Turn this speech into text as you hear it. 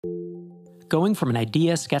Going from an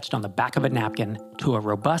idea sketched on the back of a napkin to a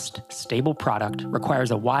robust, stable product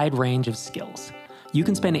requires a wide range of skills. You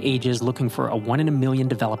can spend ages looking for a one-in-a-million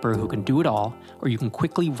developer who can do it all, or you can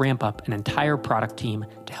quickly ramp up an entire product team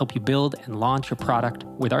to help you build and launch a product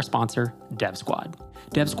with our sponsor, DevSquad.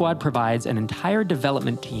 DevSquad provides an entire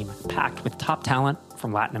development team packed with top talent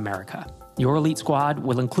from Latin America. Your elite squad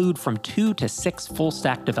will include from 2 to 6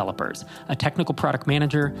 full-stack developers, a technical product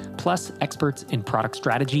manager, plus experts in product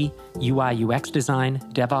strategy, UI/UX design,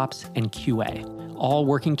 DevOps, and QA, all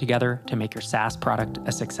working together to make your SaaS product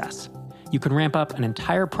a success. You can ramp up an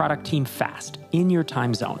entire product team fast in your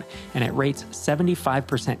time zone, and at rates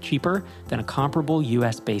 75% cheaper than a comparable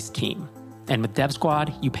US-based team. And with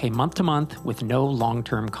DevSquad, you pay month to month with no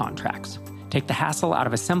long-term contracts. Take the hassle out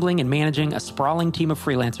of assembling and managing a sprawling team of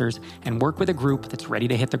freelancers and work with a group that's ready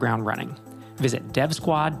to hit the ground running. Visit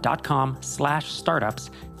devsquad.com/startups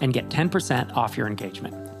and get 10% off your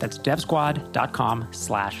engagement. That's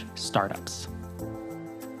devsquad.com/startups.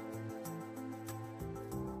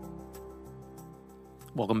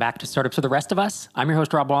 Welcome back to Startups for the Rest of Us. I'm your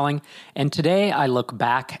host, Rob Walling, and today I look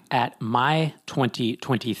back at my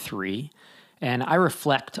 2023 and I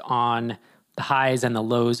reflect on the highs and the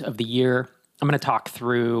lows of the year. I'm going to talk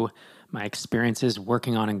through my experiences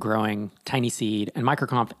working on and growing Tiny Seed and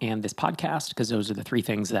MicroConf and this podcast, because those are the 3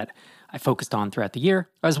 things that I focused on throughout the year,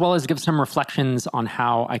 as well as give some reflections on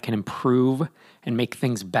how I can improve and make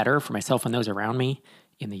things better for myself and those around me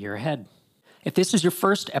in the year ahead. If this is your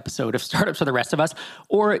first episode of Startups for the Rest of Us,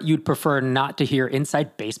 or you'd prefer not to hear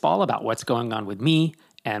inside baseball about what's going on with me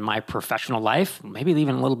and my professional life, maybe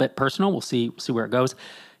even a little bit personal, we'll see where it goes,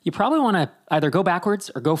 you probably want to either go backwards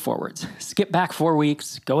or go forwards. Skip back 4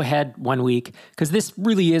 weeks, go ahead 1 week, because this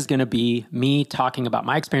really is going to be me talking about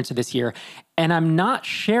my experience of this year, and I'm not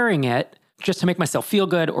sharing it just to make myself feel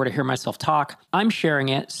good or to hear myself talk. I'm sharing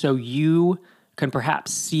it so you can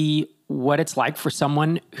perhaps see what it's like for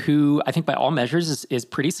someone who I think by all measures is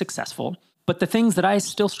pretty successful, but the things that I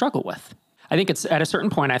still struggle with. I think it's at a certain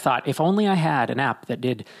point I thought, if only I had an app that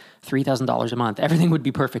did $3,000 a month, everything would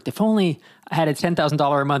be perfect. If only I had a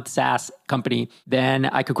 $10,000 a month SaaS company, then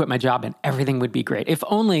I could quit my job and everything would be great. If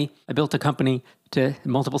only I built a company to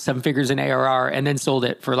multiple 7 figures in ARR and then sold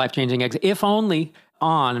it for life-changing exit. If only,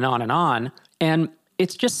 on and on and on. And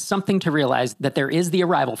it's just something to realize that there is the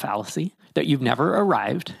arrival fallacy, that you've never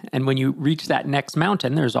arrived. And when you reach that next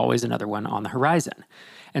mountain, there's always another one on the horizon.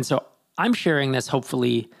 And so I'm sharing this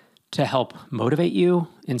hopefully to help motivate you,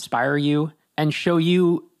 inspire you, and show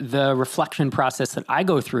you the reflection process that I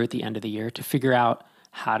go through at the end of the year to figure out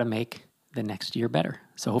how to make the next year better.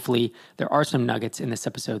 So hopefully there are some nuggets in this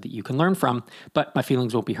episode that you can learn from, but my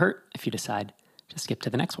feelings won't be hurt if you decide to skip to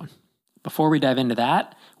the next one. Before we dive into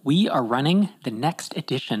that, we are running the next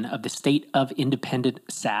edition of the State of Independent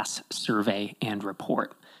SaaS Survey and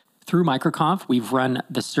Report. Through MicroConf, we've run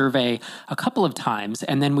the survey a couple of times,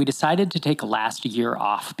 and then we decided to take last year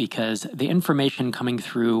off because the information coming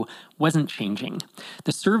through wasn't changing.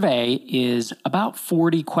 The survey is about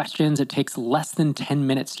 40 questions. It takes less than 10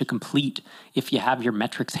 minutes to complete if you have your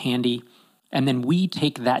metrics handy. And then we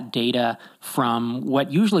take that data from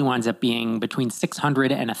what usually winds up being between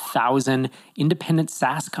 600 and 1,000 independent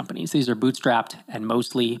SaaS companies. These are bootstrapped and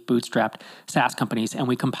mostly bootstrapped SaaS companies. And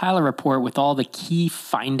we compile a report with all the key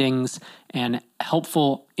findings and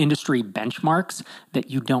helpful industry benchmarks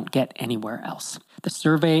that you don't get anywhere else. The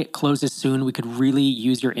survey closes soon. We could really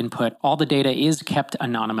use your input. All the data is kept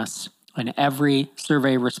anonymous, and every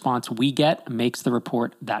survey response we get makes the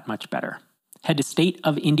report that much better. Head to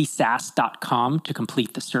stateofindysaas.com to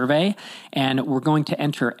complete the survey, and we're going to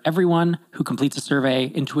enter everyone who completes the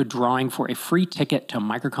survey into a drawing for a free ticket to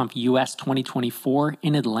MicroConf US 2024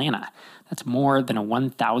 in Atlanta. That's more than a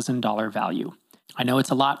 $1,000 value. I know it's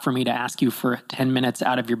a lot for me to ask you for 10 minutes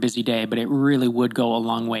out of your busy day, but it really would go a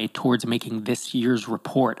long way towards making this year's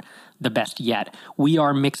report the best yet. We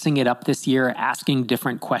are mixing it up this year, asking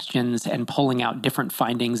different questions and pulling out different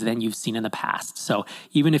findings than you've seen in the past. So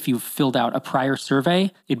even if you've filled out a prior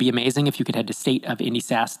survey, it'd be amazing if you could head to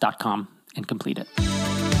stateofindysaas.com and complete it.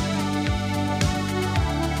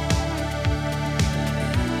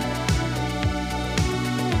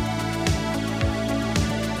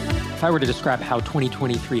 If I were to describe how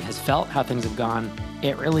 2023 has felt, how things have gone,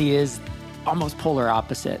 it really is almost polar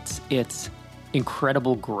opposites. It's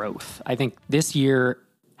incredible growth. I think this year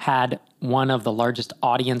had one of the largest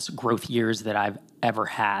audience growth years that I've ever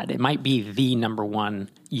had. It might be the number one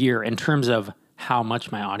year in terms of how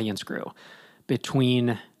much my audience grew.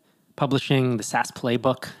 Between publishing the SaaS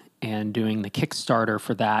Playbook and doing the Kickstarter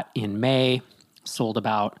for that in May, sold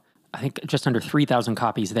about, I think, just under 3,000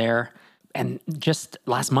 copies there. And just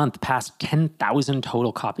last month, passed 10,000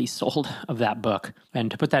 total copies sold of that book. And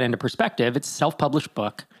to put that into perspective, it's a self-published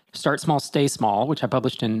book. Start Small, Stay Small, which I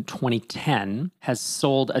published in 2010, has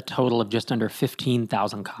sold a total of just under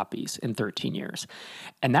 15,000 copies in 13 years.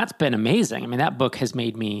 And that's been amazing. I mean, that book has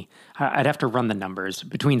made me, I'd have to run the numbers,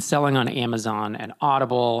 between selling on Amazon and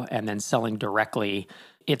Audible and then selling directly,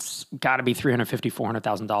 it's got to be $350,000,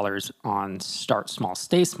 $400,000 on Start Small,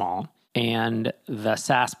 Stay Small. And the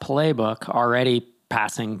SaaS Playbook, already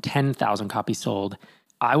passing 10,000 copies sold,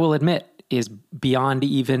 I will admit is beyond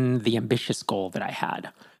even the ambitious goal that I had.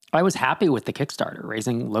 I was happy with the Kickstarter,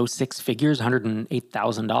 raising low six figures,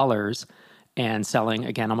 $108,000, and selling,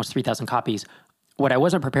 again, almost 3,000 copies. What I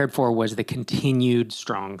wasn't prepared for was the continued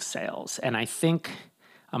strong sales. And I think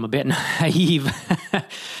I'm a bit naive.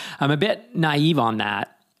 I'm a bit naive on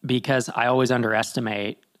that because I always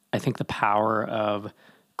underestimate, I think, the power of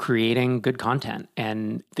creating good content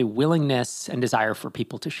and the willingness and desire for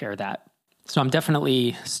people to share that. So I'm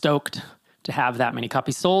definitely stoked to have that many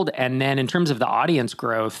copies sold. And then in terms of the audience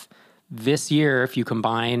growth, this year, if you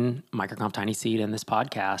combine MicroConf, Tiny Seed, and this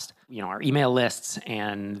podcast, our email lists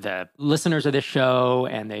and the listeners of this show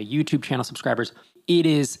and the YouTube channel subscribers, it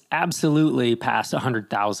is absolutely past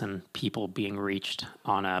 100,000 people being reached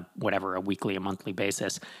on a weekly, a monthly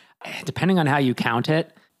basis. Depending on how you count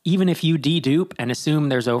it, even if you dedupe and assume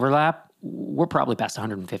there's overlap, we're probably past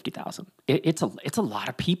 150,000. It's a lot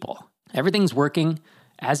of people. Everything's working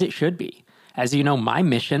as it should be. As you know, my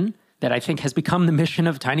mission that I think has become the mission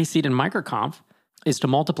of Tiny Seed and MicroConf is to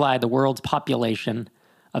multiply the world's population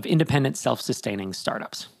of independent, self-sustaining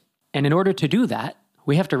startups. And in order to do that,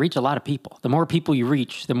 we have to reach a lot of people. The more people you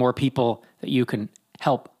reach, the more people that you can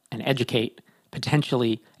help and educate,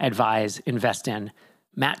 potentially advise, invest in,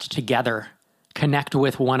 match together, connect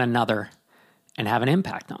with one another, and have an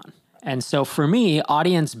impact on. And so for me,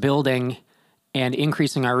 audience building and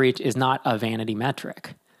increasing our reach is not a vanity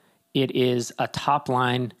metric. It is a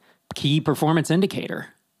top-line key performance indicator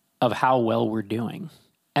of how well we're doing.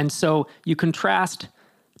 And so you contrast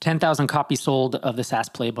 10,000 copies sold of the SaaS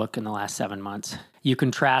Playbook in the last 7 months. You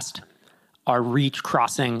contrast our reach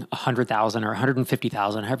crossing 100,000 or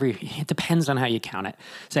 150,000, it depends on how you count it.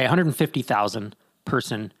 Say 150,000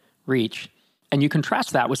 person reach. And you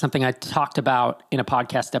contrast that with something I talked about in a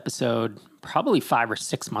podcast episode probably 5 or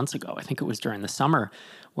 6 months ago. I think it was during the summer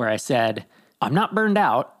where I said, I'm not burned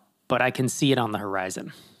out, but I can see it on the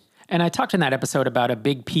horizon. And I talked in that episode about a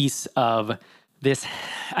big piece of this.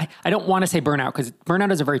 I don't want to say burnout because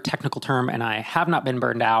burnout is a very technical term, and I have not been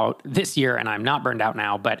burned out this year, and I'm not burned out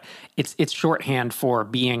now, but it's shorthand for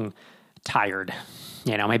being tired.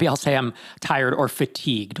 Maybe I'll say I'm tired or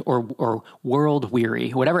fatigued or world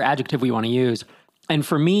weary, whatever adjective we want to use. And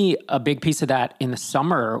for me, a big piece of that in the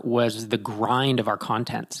summer was the grind of our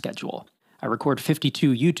content schedule. I record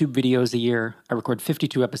 52 YouTube videos a year. I record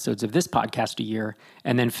 52 episodes of this podcast a year,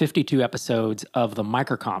 and then 52 episodes of the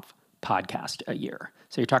MicroConf podcast a year.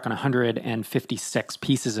 So you're talking 156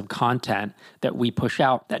 pieces of content that we push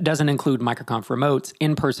out. That doesn't include MicroConf remotes,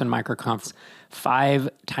 in-person MicroConfs, 5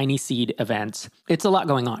 Tiny Seed events. It's a lot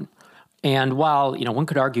going on. And while, one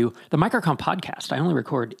could argue the MicroConf podcast, I only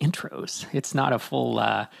record intros. It's not a full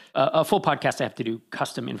podcast I have to do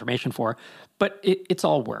custom information for, but it's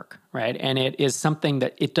all work, right? And it is something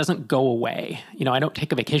that it doesn't go away. I don't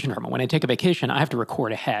take a vacation from it. When I take a vacation, I have to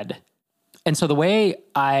record ahead. And so the way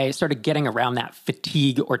I started getting around that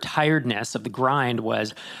fatigue or tiredness of the grind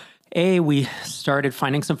was, we started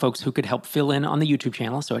finding some folks who could help fill in on the YouTube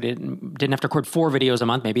channel. So I didn't have to record 4 videos a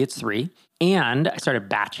month. Maybe it's 3. And I started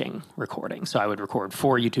batching recording. So I would record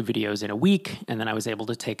 4 YouTube videos in a week, and then I was able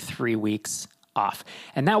to take 3 weeks off.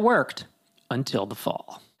 And that worked until the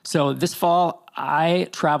fall. So this fall, I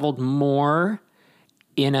traveled more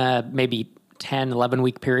in a maybe 10,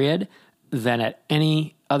 11-week period than at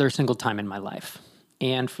any other single time in my life.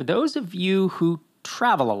 And for those of you who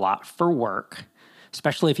travel a lot for work,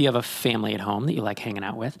 especially if you have a family at home that you like hanging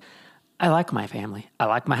out with, I like my family. I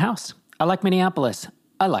like my house. I like Minneapolis.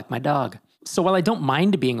 I like my dog. So while I don't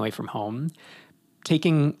mind being away from home,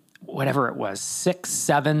 taking whatever it was, 6,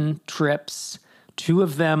 7 trips, 2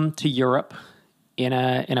 of them to Europe in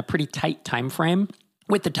a pretty tight time frame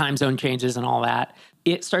with the time zone changes and all that,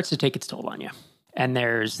 it starts to take its toll on you. And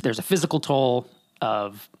there's a physical toll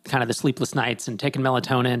of kind of the sleepless nights and taking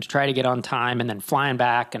melatonin to try to get on time and then flying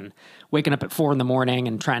back and waking up at 4 a.m.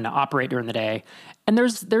 and trying to operate during the day. And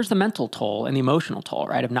there's the mental toll and the emotional toll,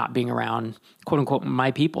 right, of not being around, quote unquote,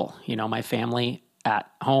 my people, my family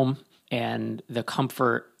at home, and the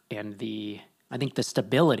comfort and I think the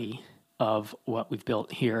stability of what we've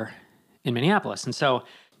built here in Minneapolis. And so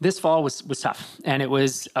this fall was tough. And it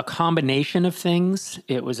was a combination of things.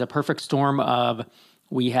 It was a perfect storm of,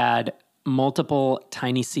 we had multiple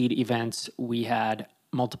Tiny Seed events. We had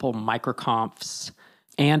multiple microconfs.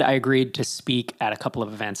 And I agreed to speak at a couple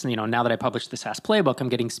of events. And, now that I published the SaaS Playbook, I'm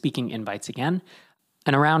getting speaking invites again.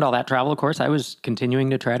 And around all that travel, of course, I was continuing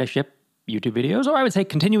to try to ship YouTube videos, or I would say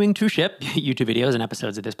continuing to ship YouTube videos and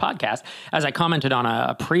episodes of this podcast. As I commented on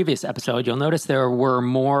a previous episode, you'll notice there were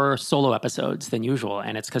more solo episodes than usual.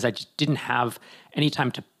 And it's because I just didn't have any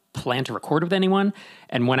time to plan to record with anyone.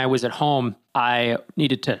 And when I was at home, I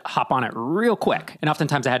needed to hop on it real quick. And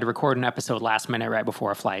oftentimes I had to record an episode last minute right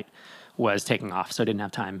before a flight was taking off, so I didn't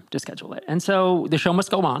have time to schedule it. And so the show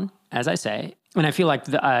must go on, as I say. And I feel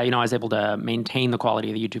like I was able to maintain the quality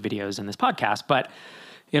of the YouTube videos in this podcast, but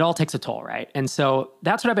it all takes a toll, right? And so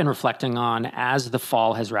that's what I've been reflecting on as the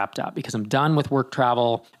fall has wrapped up, because I'm done with work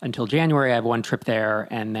travel until January. I have one trip there,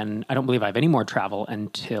 and then I don't believe I have any more travel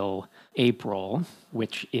until April,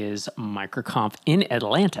 which is MicroConf in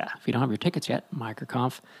Atlanta. If you don't have your tickets yet,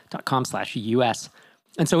 microconf.com/US.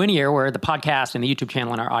 And so in a year where the podcast and the YouTube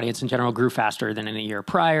channel and our audience in general grew faster than in a year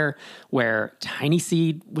prior, where Tiny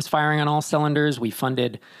Seed was firing on all cylinders, we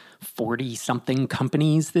funded 40-something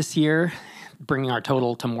companies this year, bringing our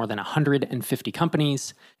total to more than 150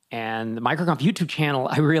 companies. And the MicroConf YouTube channel,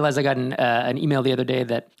 I realized I got an email the other day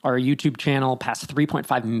that our YouTube channel passed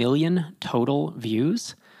 3.5 million total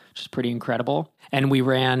views, which is pretty incredible. And we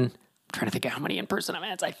ran, I'm trying to think of how many in-person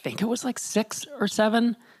events, I think it was like 6 or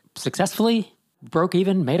 7 successfully. Broke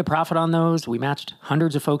even, made a profit on those. We matched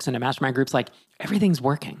hundreds of folks into mastermind groups. Like, everything's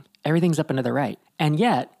working. Everything's up and to the right. And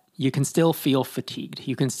yet, you can still feel fatigued.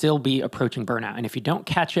 You can still be approaching burnout. And if you don't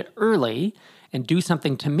catch it early and do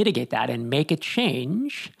something to mitigate that and make a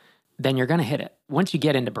change, then you're going to hit it. Once you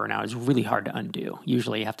get into burnout, it's really hard to undo.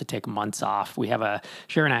 Usually you have to take months off.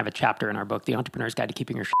 Sharon and I have a chapter in our book, The Entrepreneur's Guide to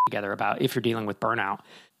Keeping Your Shit Together, about if you're dealing with burnout.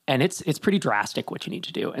 And it's pretty drastic what you need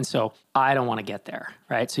to do. And so I don't want to get there,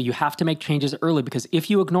 right? So you have to make changes early, because if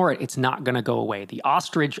you ignore it, it's not going to go away. The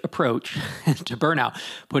ostrich approach to burnout,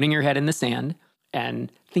 putting your head in the sand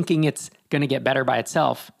and thinking it's going to get better by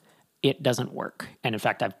itself, it doesn't work. And in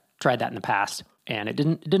fact, I've tried that in the past and it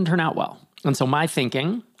didn't turn out well. And so my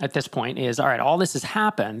thinking at this point is, all right, all this has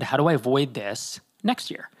happened. How do I avoid this next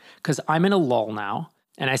year? Because I'm in a lull now.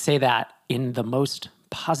 And I say that in the most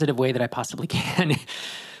positive way that I possibly can.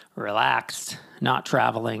 Relaxed, not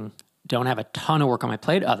traveling, don't have a ton of work on my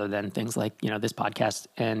plate other than things like, this podcast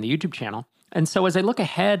and the YouTube channel. And so as I look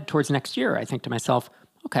ahead towards next year, I think to myself,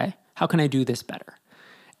 okay, how can I do this better?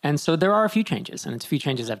 And so there are a few changes, and it's a few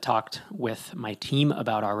changes I've talked with my team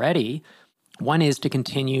about already. One is to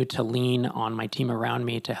continue to lean on my team around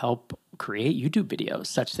me to help create YouTube videos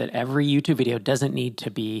such that every YouTube video doesn't need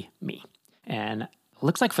to be me. And it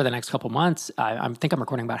looks like for the next couple months, I think I'm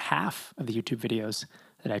recording about half of the YouTube videos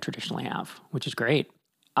that I traditionally have, which is great.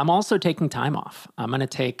 I'm also taking time off. I'm going to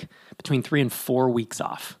take between 3 and 4 weeks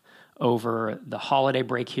off over the holiday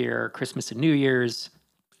break here, Christmas and New Year's,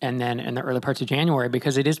 and then in the early parts of January,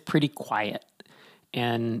 because it is pretty quiet.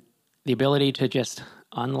 And the ability to just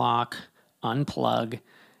unlock, unplug,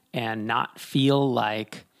 and not feel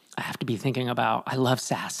like I have to be thinking about, I love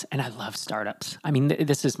SaaS and I love startups. I mean,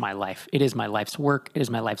 this is my life. It is my life's work. It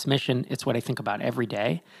is my life's mission. It's what I think about every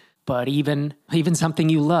day. But even something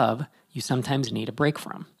you love, you sometimes need a break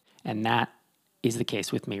from. And that is the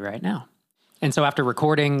case with me right now. And so after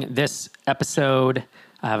recording this episode,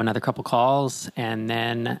 I have another couple calls, and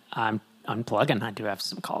then I'm unplugging. I do have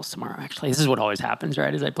some calls tomorrow, actually. This is what always happens,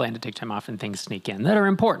 right? Is I plan to take time off and things sneak in that are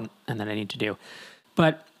important and that I need to do.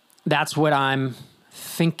 But that's what I'm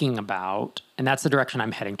thinking about, and that's the direction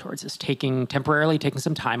I'm heading towards, is temporarily taking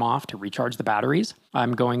some time off to recharge the batteries.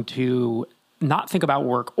 I'm going to not think about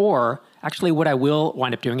work, or actually what I will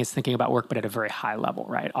wind up doing is thinking about work, but at a very high level,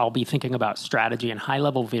 right? I'll be thinking about strategy and high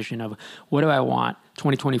level vision of what do I want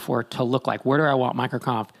 2024 to look like? Where do I want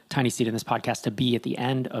MicroConf, Tiny Seed, in this podcast to be at the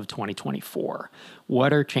end of 2024?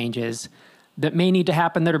 What are changes that may need to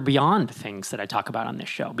happen that are beyond things that I talk about on this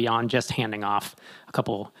show, beyond just handing off a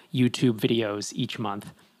couple YouTube videos each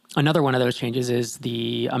month? Another one of those changes is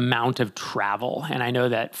the amount of travel. And I know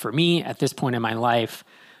that for me at this point in my life,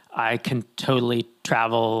 I can totally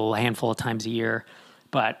travel a handful of times a year,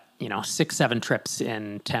 but 6, 7 trips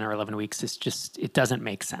in 10 or 11 weeks is just, it doesn't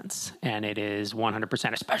make sense. And it is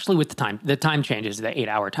 100%, especially with the time changes, the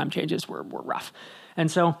 8-hour time changes were rough.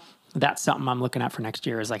 And so that's something I'm looking at for next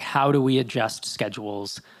year, is like, how do we adjust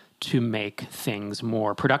schedules to make things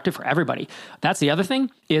more productive for everybody? That's the other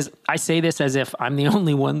thing, is I say this as if I'm the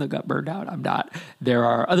only one that got burned out. I'm not. There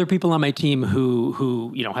are other people on my team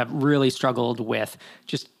who have really struggled with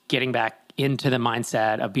just getting back into the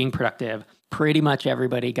mindset of being productive, pretty much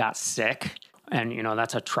everybody got sick. And,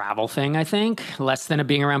 that's a travel thing, I think, less than a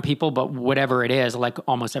being around people. But whatever it is, like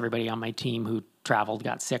almost everybody on my team who traveled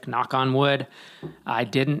got sick, knock on wood. I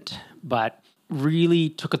didn't, but really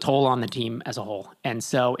took a toll on the team as a whole. And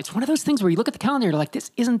so it's one of those things where you look at the calendar, you're like, this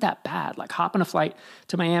isn't that bad. Like hopping a flight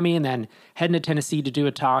to Miami and then heading to Tennessee to do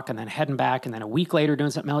a talk and then heading back and then a week later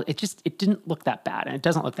doing something else. It didn't look that bad. And it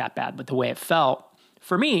doesn't look that bad. But the way it felt,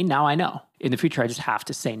 for me, now I know. In the future, I just have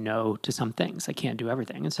to say no to some things. I can't do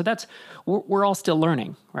everything. And so we're all still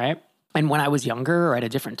learning, right? And when I was younger or at a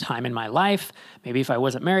different time in my life, maybe if I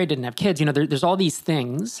wasn't married, didn't have kids, there's all these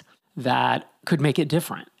things that could make it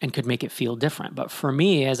different and could make it feel different. But for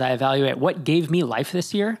me, as I evaluate what gave me life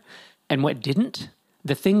this year and what didn't,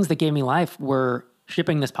 the things that gave me life were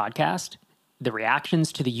shipping this podcast, the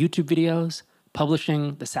reactions to the YouTube videos,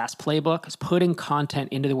 publishing the SaaS playbook, is putting content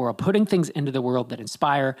into the world, putting things into the world that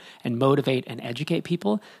inspire and motivate and educate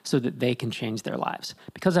people so that they can change their lives.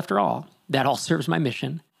 Because after all, that all serves my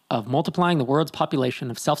mission of multiplying the world's population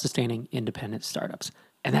of self-sustaining independent startups.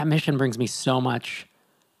 And that mission brings me so much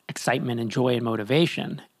excitement and joy and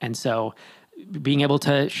motivation. And so being able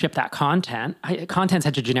to ship that content's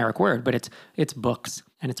such a generic word, but it's books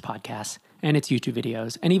and it's podcasts and it's YouTube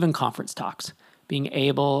videos and even conference talks. Being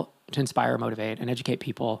able to inspire, motivate, and educate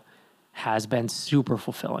people has been super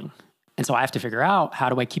fulfilling. And so I have to figure out, how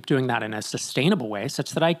do I keep doing that in a sustainable way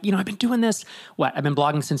such that I've been doing this, I've been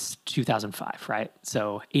blogging since 2005, right?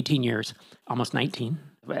 So 18 years, almost 19,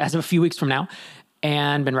 as of a few weeks from now,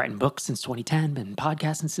 and been writing books since 2010, been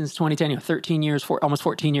podcasting since 2010, 13 years, almost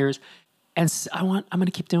 14 years. And I'm going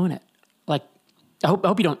to keep doing it. Like, I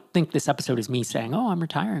hope you don't think this episode is me saying, oh, I'm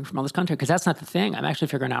retiring from all this content, because that's not the thing. I'm actually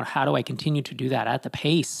figuring out, how do I continue to do that at the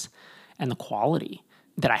pace and the quality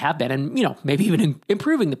that I have been, and, maybe even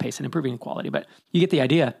improving the pace and improving the quality, but you get the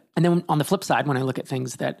idea. And then on the flip side, when I look at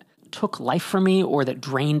things that took life from me or that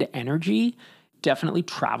drained energy, definitely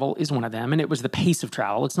travel is one of them. And it was the pace of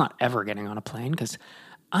travel. It's not ever getting on a plane, because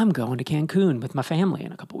I'm going to Cancun with my family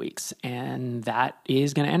in a couple weeks, and that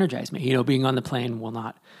is going to energize me. Being on the plane will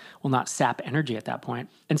not sap energy at that point.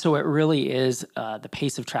 And so it really is the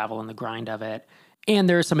pace of travel and the grind of it. And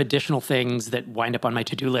there are some additional things that wind up on my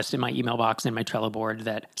to-do list in my email box and my Trello board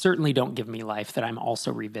that certainly don't give me life, that I'm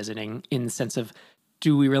also revisiting in the sense of,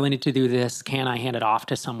 do we really need to do this? Can I hand it off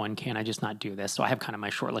to someone? Can I just not do this? So I have kind of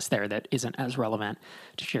my short list there that isn't as relevant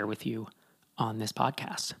to share with you on this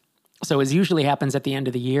podcast. So as usually happens at the end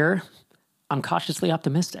of the year, I'm cautiously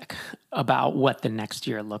optimistic about what the next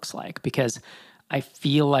year looks like, because I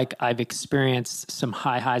feel like I've experienced some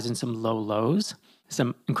high highs and some low lows,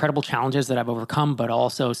 some incredible challenges that I've overcome, but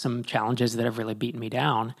also some challenges that have really beaten me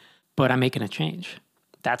down. But I'm making a change.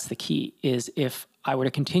 That's the key, is if I were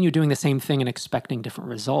to continue doing the same thing and expecting different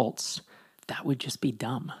results, that would just be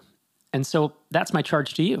dumb. And so that's my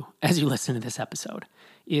charge to you as you listen to this episode,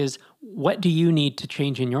 is what do you need to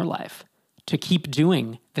change in your life to keep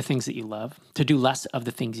doing the things that you love, to do less of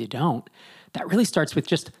the things you don't? That really starts with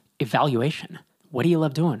just evaluation. What do you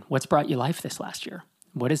love doing? What's brought you life this last year?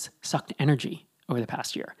 What has sucked energy over the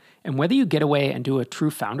past year? And whether you get away and do a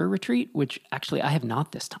true founder retreat, which actually I have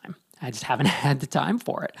not this time, I just haven't had the time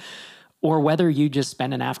for it, or whether you just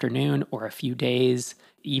spend an afternoon or a few days,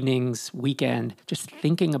 evenings, weekend, just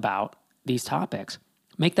thinking about these topics,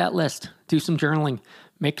 make that list, do some journaling,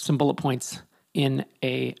 make some bullet points in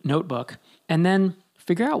a notebook, and then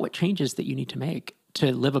figure out what changes that you need to make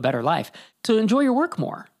to live a better life, to enjoy your work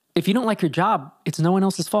more. If you don't like your job, it's no one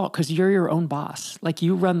else's fault, because you're your own boss. Like,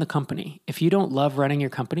 you run the company. If you don't love running your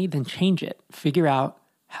company, then change it. Figure out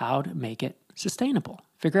how to make it sustainable.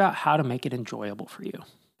 Figure out how to make it enjoyable for you.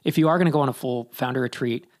 If you are going to go on a full founder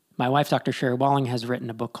retreat, my wife, Dr. Sherry Walling, has written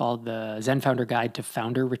a book called The Zen Founder Guide to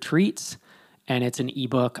Founder Retreats. And it's an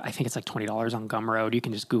ebook. I think it's like $20 on Gumroad. You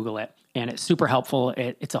can just Google it. And it's super helpful.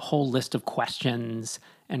 It's a whole list of questions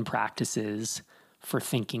and practices for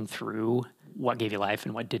thinking through what gave you life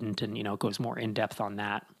and what didn't. And, it goes more in depth on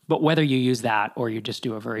that. But whether you use that or you just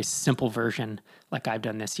do a very simple version like I've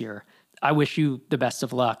done this year, I wish you the best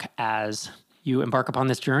of luck as you embark upon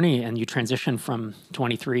this journey and you transition from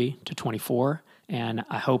 23 to 24. And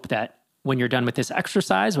I hope that when you're done with this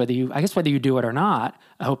exercise, whether you do it or not,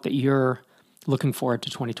 I hope that you're looking forward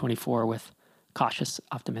to 2024 with cautious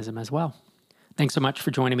optimism as well. Thanks so much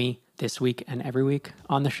for joining me this week and every week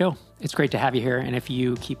on the show. It's great to have you here. And if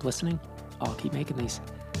you keep listening, I'll keep making these.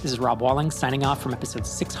 This is Rob Walling signing off from episode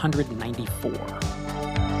 694.